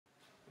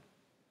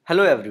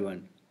Hello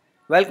everyone,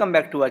 welcome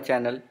back to our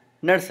channel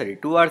Nursery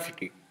to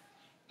Varsity.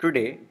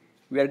 Today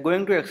we are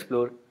going to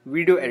explore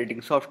video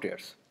editing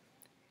softwares.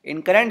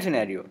 In current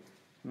scenario,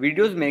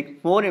 videos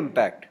make more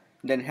impact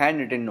than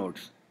handwritten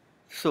notes.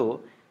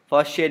 So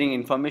for sharing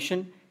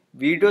information,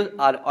 videos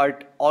are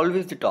at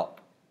always the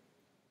top.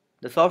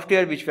 The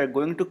software which we are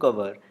going to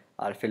cover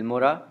are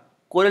Filmora,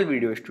 Corel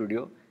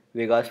VideoStudio,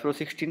 Vegas Pro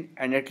 16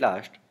 and at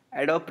last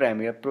Adobe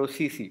Premiere Pro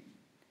CC.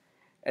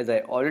 As I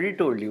already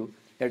told you,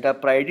 let our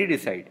priority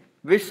decide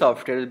which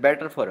software is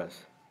better for us.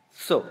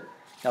 So,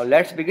 now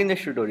let's begin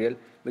this tutorial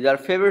with our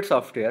favorite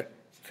software,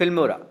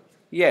 Filmora.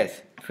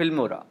 Yes,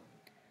 Filmora.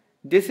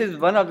 This is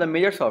one of the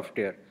major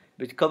software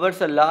which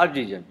covers a large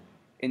region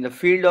in the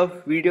field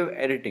of video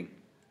editing.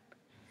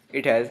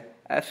 It has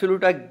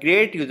absolute a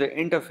great user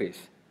interface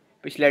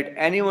which let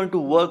anyone to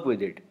work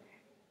with it.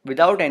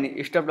 Without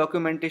any stuff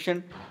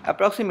documentation,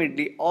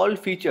 approximately all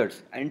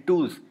features and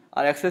tools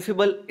are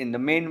accessible in the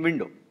main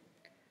window.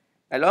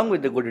 Along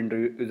with the good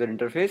user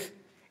interface,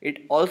 it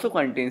also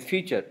contains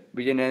feature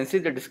which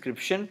enhances the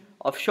description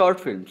of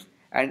short films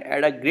and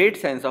add a great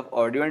sense of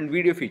audio and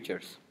video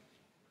features.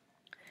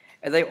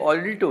 As I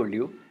already told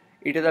you,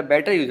 it has a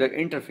better user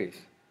interface.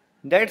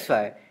 That's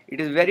why it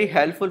is very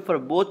helpful for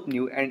both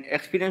new and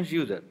experienced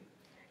user.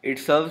 It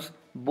serves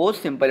both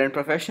simple and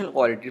professional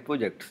quality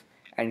projects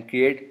and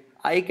create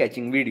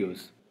eye-catching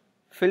videos.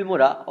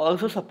 Filmora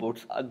also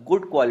supports a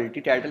good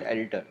quality title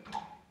editor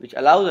which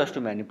allows us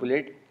to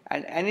manipulate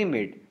and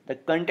animate the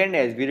content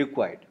as we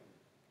require.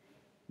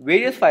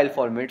 Various file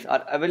formats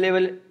are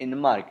available in the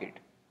market,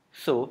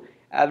 so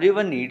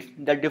everyone needs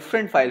the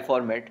different file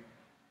format.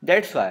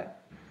 That's why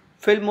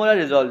Filmora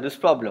resolves this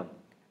problem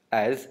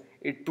as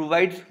it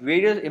provides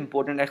various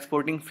important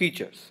exporting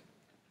features.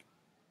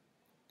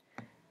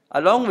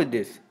 Along with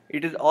this,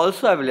 it is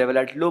also available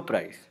at low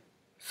price.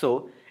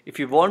 So if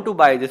you want to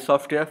buy this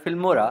software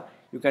Filmora,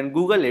 you can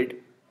Google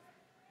it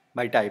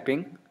by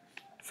typing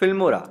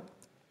Filmora.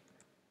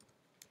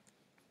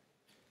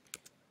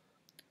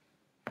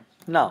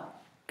 Now,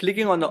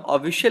 clicking on the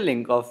official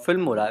link of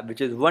Filmora,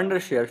 which is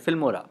Wondershare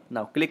Filmora.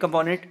 Now click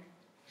upon it,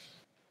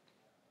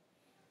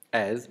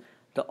 as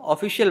the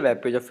official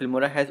web page of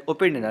Filmora has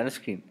opened in our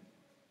screen.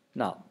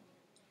 Now,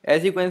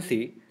 as you can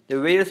see, the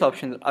various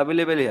options are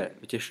available here,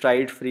 which is try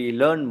it free,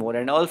 learn more,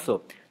 and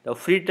also the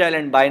free trial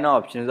and buy now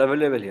option is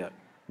available here.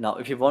 Now,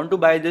 if you want to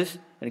buy this,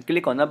 then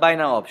click on the buy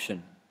now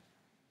option,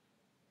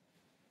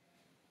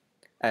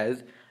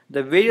 as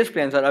the various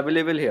plans are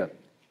available here,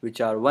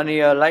 which are 1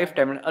 year,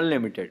 lifetime, and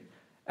unlimited,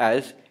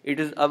 as it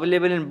is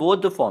available in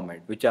both the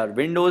format, which are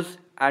Windows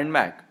and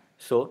Mac.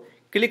 So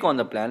click on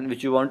the plan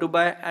which you want to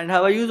buy and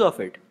have a use of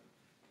it.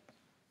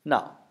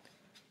 Now,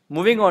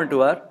 moving on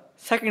to our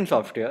second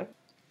software.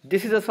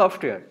 This is a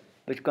software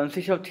which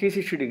consists of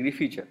 360-degree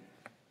feature.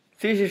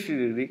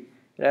 360-degree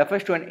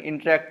refers to an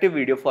interactive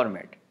video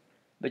format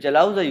which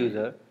allows the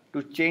user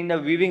to change the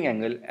viewing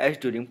angle as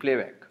during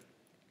playback.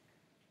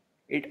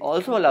 It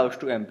also allows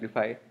to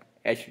amplify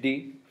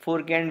HD,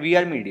 4K and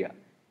VR media,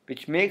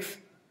 which makes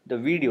the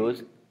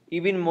videos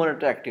even more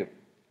attractive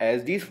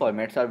as these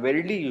formats are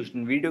widely used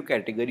in video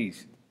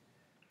categories.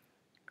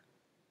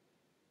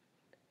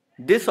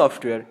 This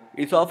software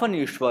is often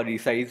used for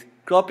resize,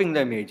 cropping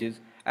the images,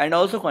 and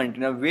also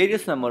contains a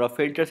various number of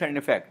filters and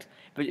effects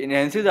which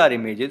enhances our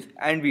images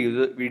and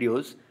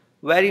videos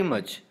very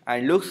much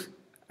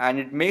and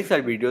it makes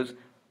our videos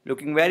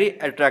looking very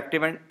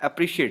attractive and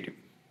appreciative.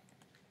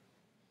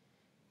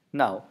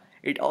 Now,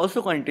 it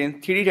also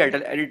contains 3D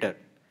title editor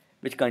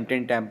which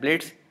contains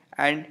templates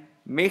and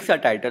makes our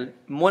title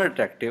more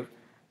attractive,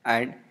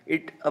 and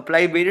it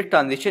applies various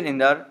transitions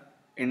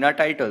in our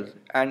titles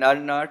and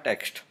in our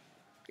text.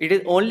 It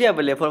is only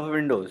available for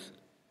Windows,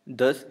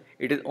 thus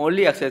it is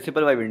only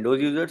accessible by Windows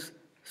users.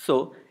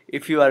 So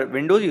if you are a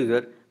Windows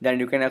user, then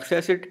you can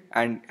access it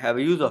and have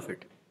a use of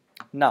it.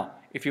 Now,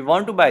 if you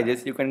want to buy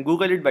this, you can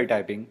Google it by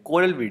typing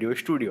Corel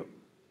VideoStudio.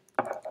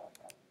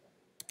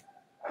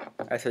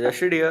 I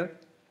suggested here.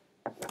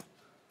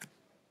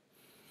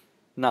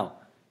 Now,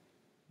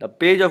 the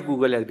page of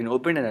Google has been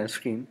opened on our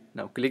screen.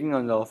 Now clicking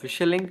on the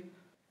official link.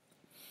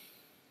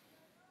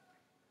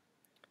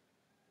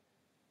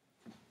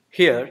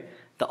 Here,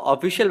 the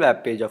official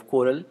web page of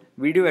Corel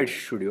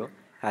VideoStudio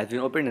has been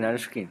opened on our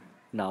screen.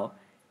 Now,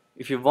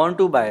 if you want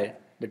to buy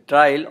the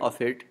trial of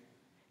it,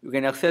 you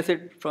can access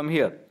it from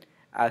here.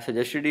 As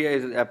suggested here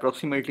is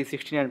approximately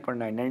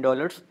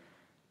 $69.99.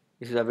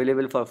 This is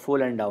available for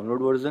full and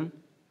download version.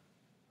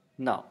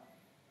 Now,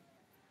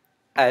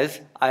 as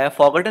I have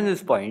forgotten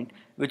this point,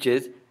 which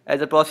is as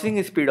the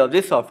processing speed of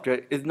this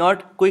software is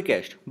not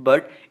quickest,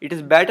 but it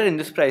is better in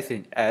this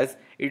pricing as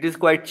it is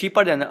quite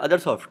cheaper than the other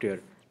software.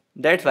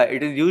 That's why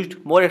it is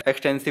used more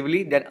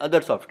extensively than other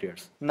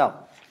softwares.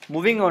 Now,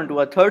 moving on to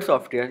our third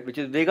software, which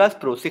is Vegas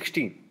Pro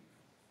 16.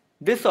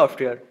 This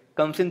software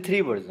comes in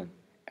 3 versions,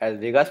 as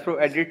Vegas Pro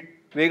Edit,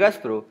 Vegas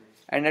Pro,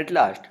 and at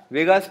last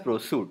Vegas Pro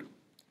Suite.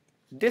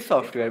 This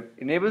software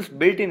enables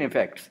built-in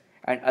effects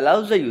and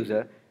allows the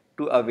user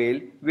to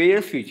avail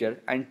various features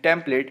and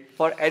templates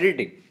for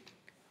editing.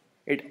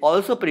 It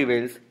also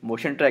prevails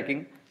motion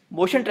tracking.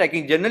 Motion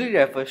tracking generally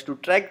refers to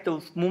track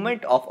the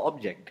movement of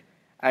object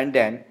and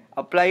then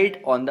apply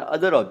it on the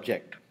other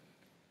object.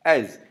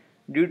 As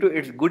due to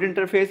its good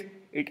interface,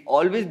 it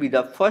always be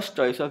the first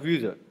choice of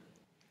user.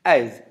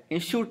 As in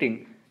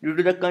shooting, due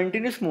to the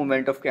continuous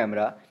movement of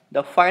camera,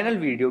 the final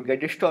video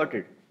get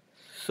distorted.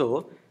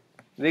 So,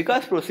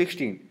 Vegas Pro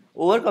 16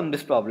 overcome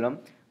this problem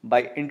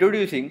by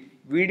introducing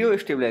video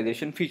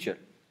stabilization feature.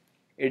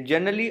 It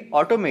generally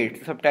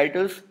automates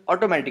subtitles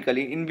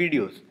automatically in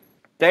videos.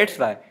 That's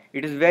why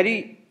it is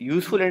very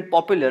useful and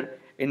popular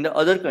in the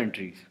other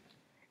countries.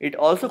 It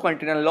also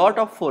contains a lot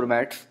of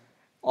formats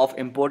of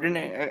importing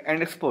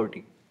and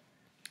exporting.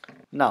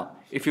 Now,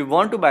 if you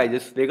want to buy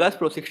this Vegas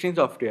Pro 16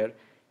 software,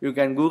 you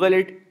can Google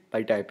it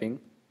by typing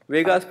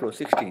Vegas Pro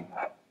 16.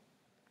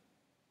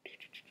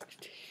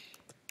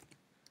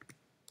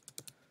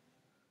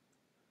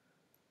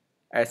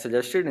 As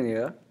suggested in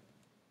here,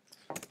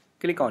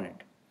 click on it.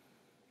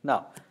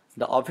 Now,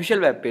 the official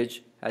web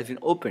page has been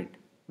opened,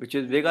 which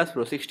is Vegas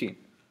Pro 16.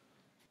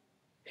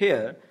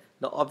 Here,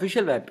 the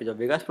official web page of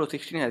Vegas Pro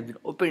 16 has been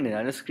opened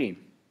on a screen,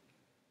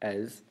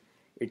 as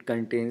it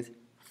contains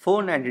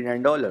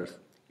 $499.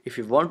 If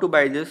you want to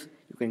buy this,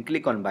 you can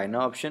click on buy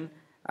now option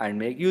and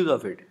make use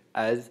of it,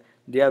 as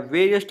there are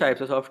various types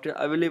of software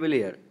available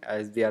here,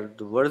 as they are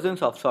the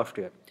versions of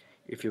software.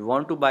 If you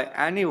want to buy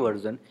any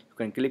version, you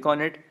can click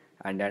on it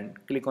and then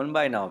click on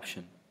buy now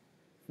option.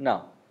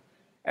 Now,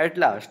 at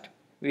last,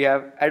 we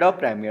have Adobe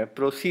Premiere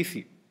Pro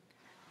CC.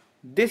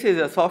 This is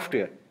a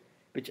software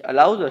which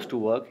allows us to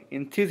work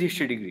in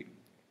 360 degree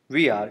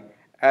VR,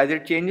 as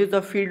it changes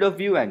the field of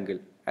view angle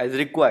as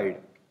required.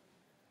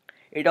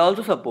 It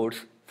also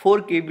supports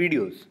 4K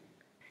videos.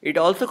 It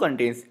also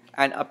contains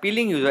an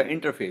appealing user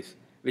interface,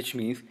 which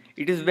means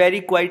it is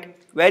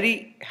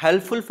very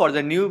helpful for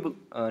the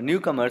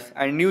newcomers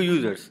and new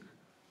users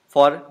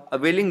for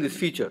availing this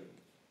feature.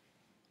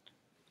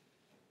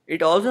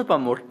 It also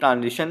promotes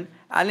transition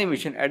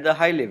animation at the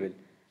high level,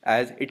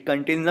 as it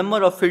contains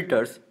number of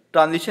filters,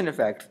 transition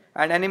effects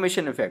and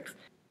animation effects,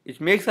 which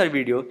makes our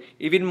video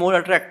even more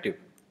attractive.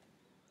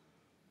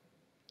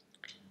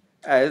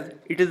 As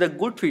it is a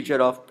good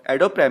feature of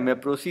Adobe Premiere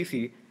Pro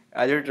CC,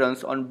 as it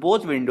runs on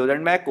both Windows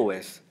and Mac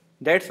OS.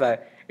 That's why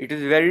it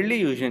is rarely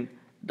used in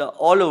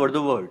all over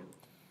the world.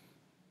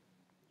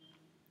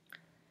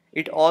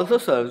 It also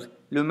serves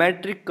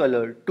Lumetric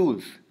color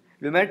tools.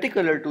 Lumetric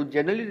color tool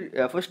generally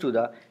refers to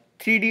the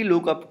 3D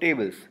lookup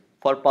tables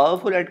for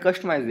powerful and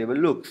customizable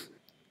looks.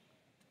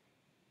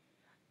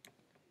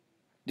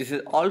 This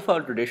is all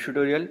for today's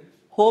tutorial.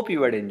 Hope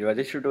you had enjoyed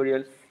this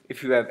tutorial.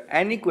 If you have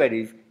any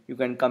queries, you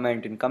can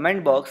comment in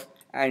comment box,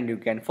 and you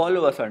can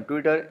follow us on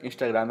Twitter,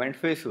 Instagram and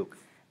Facebook.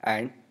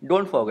 And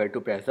don't forget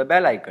to press the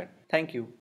bell icon. Thank you.